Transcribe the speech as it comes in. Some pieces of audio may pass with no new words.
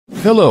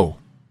Hello.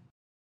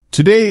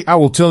 Today I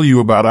will tell you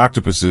about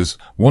octopuses,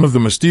 one of the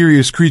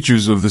mysterious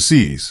creatures of the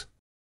seas.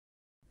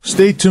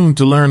 Stay tuned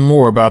to learn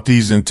more about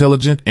these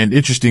intelligent and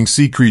interesting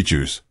sea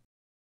creatures.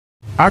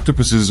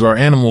 Octopuses are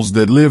animals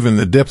that live in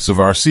the depths of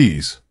our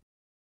seas.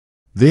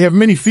 They have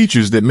many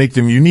features that make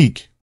them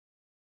unique.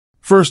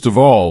 First of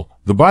all,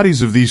 the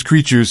bodies of these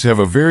creatures have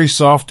a very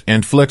soft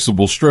and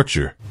flexible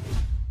structure.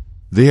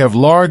 They have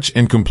large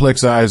and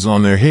complex eyes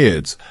on their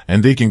heads,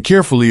 and they can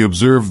carefully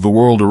observe the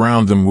world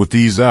around them with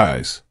these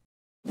eyes.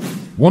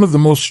 One of the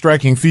most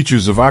striking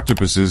features of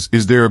octopuses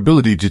is their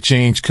ability to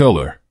change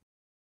color.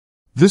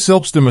 This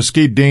helps them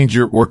escape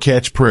danger or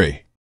catch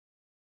prey.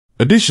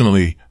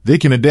 Additionally, they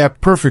can adapt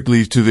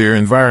perfectly to their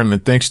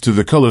environment thanks to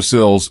the color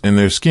cells in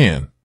their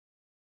skin.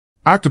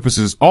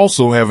 Octopuses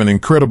also have an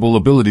incredible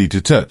ability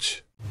to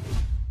touch.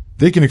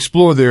 They can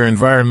explore their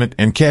environment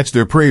and catch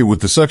their prey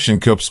with the suction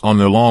cups on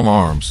their long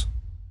arms.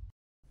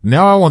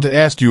 Now I want to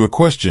ask you a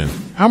question.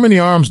 How many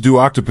arms do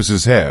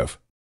octopuses have?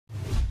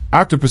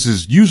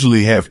 Octopuses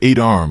usually have 8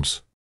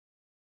 arms.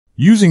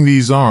 Using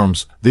these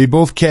arms, they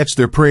both catch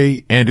their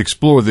prey and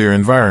explore their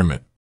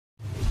environment.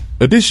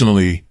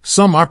 Additionally,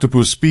 some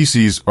octopus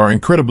species are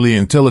incredibly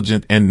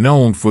intelligent and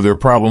known for their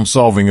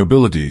problem-solving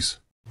abilities.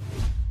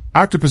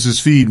 Octopuses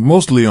feed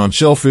mostly on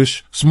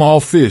shellfish, small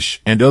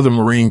fish, and other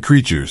marine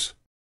creatures.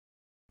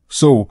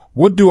 So,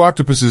 what do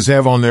octopuses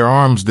have on their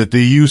arms that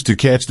they use to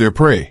catch their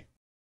prey?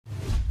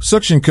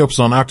 Suction cups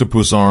on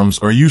octopus arms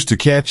are used to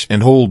catch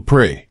and hold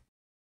prey.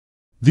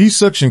 These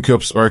suction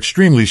cups are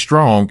extremely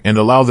strong and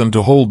allow them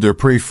to hold their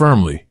prey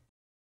firmly.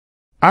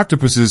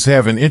 Octopuses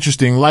have an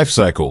interesting life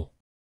cycle.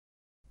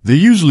 They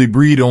usually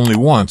breed only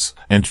once,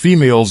 and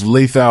females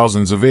lay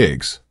thousands of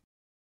eggs.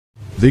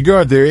 They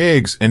guard their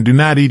eggs and do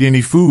not eat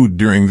any food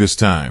during this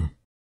time.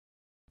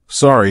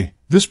 Sorry,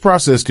 this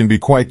process can be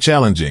quite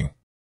challenging.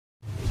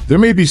 There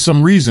may be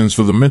some reasons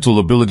for the mental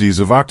abilities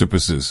of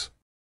octopuses.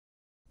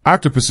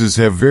 Octopuses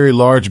have very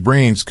large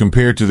brains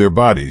compared to their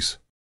bodies.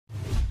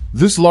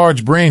 This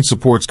large brain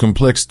supports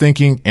complex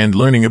thinking and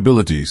learning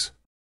abilities.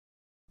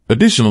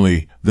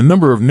 Additionally, the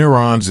number of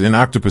neurons in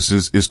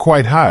octopuses is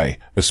quite high,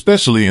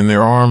 especially in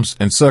their arms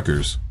and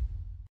suckers.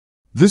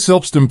 This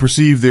helps them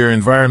perceive their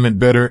environment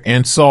better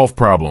and solve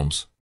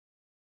problems.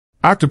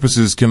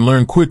 Octopuses can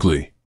learn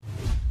quickly.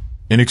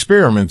 In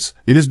experiments,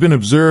 it has been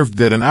observed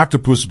that an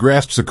octopus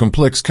grasps a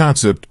complex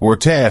concept or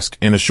task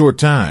in a short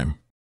time.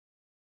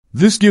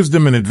 This gives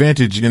them an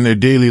advantage in their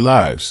daily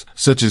lives,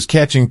 such as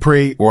catching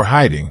prey or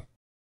hiding.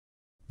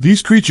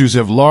 These creatures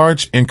have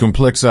large and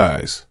complex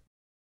eyes.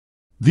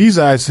 These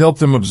eyes help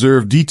them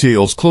observe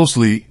details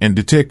closely and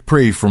detect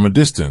prey from a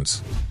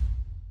distance.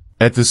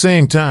 At the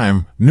same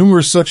time,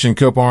 numerous suction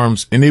cup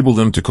arms enable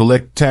them to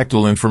collect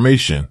tactile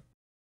information.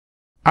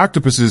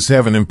 Octopuses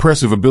have an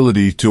impressive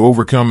ability to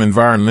overcome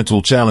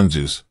environmental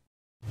challenges.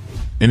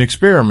 In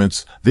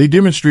experiments, they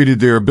demonstrated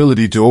their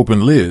ability to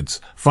open lids,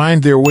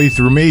 find their way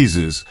through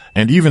mazes,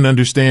 and even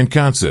understand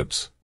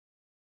concepts.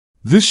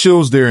 This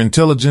shows their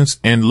intelligence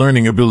and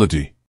learning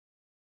ability.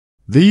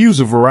 They use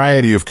a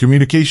variety of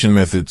communication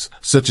methods,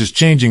 such as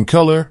changing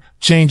color,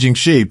 changing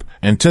shape,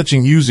 and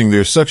touching using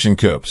their suction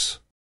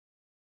cups.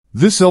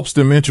 This helps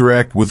them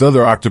interact with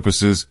other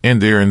octopuses and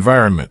their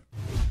environment.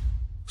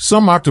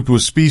 Some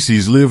octopus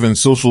species live in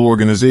social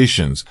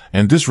organizations,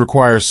 and this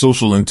requires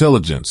social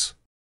intelligence.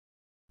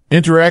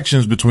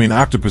 Interactions between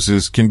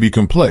octopuses can be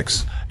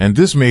complex, and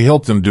this may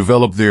help them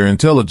develop their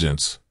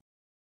intelligence.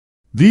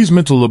 These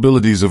mental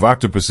abilities of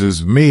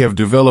octopuses may have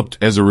developed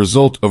as a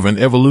result of an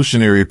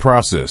evolutionary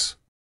process.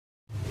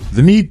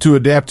 The need to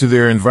adapt to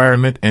their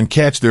environment and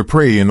catch their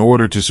prey in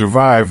order to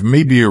survive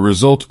may be a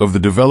result of the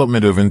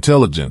development of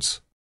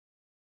intelligence.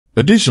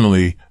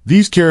 Additionally,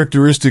 these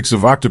characteristics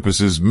of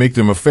octopuses make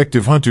them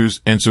effective hunters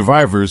and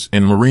survivors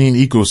in marine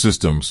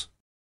ecosystems.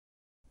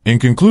 In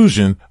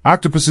conclusion,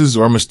 octopuses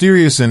are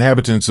mysterious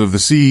inhabitants of the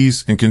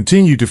seas and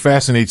continue to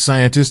fascinate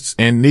scientists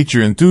and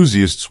nature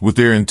enthusiasts with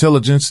their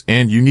intelligence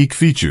and unique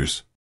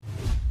features.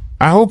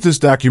 I hope this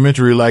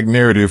documentary-like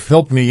narrative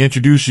helped me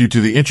introduce you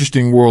to the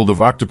interesting world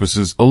of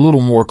octopuses a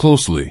little more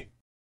closely.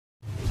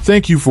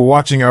 Thank you for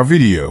watching our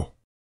video.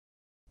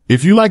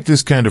 If you like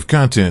this kind of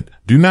content,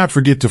 do not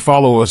forget to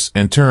follow us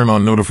and turn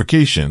on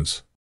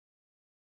notifications.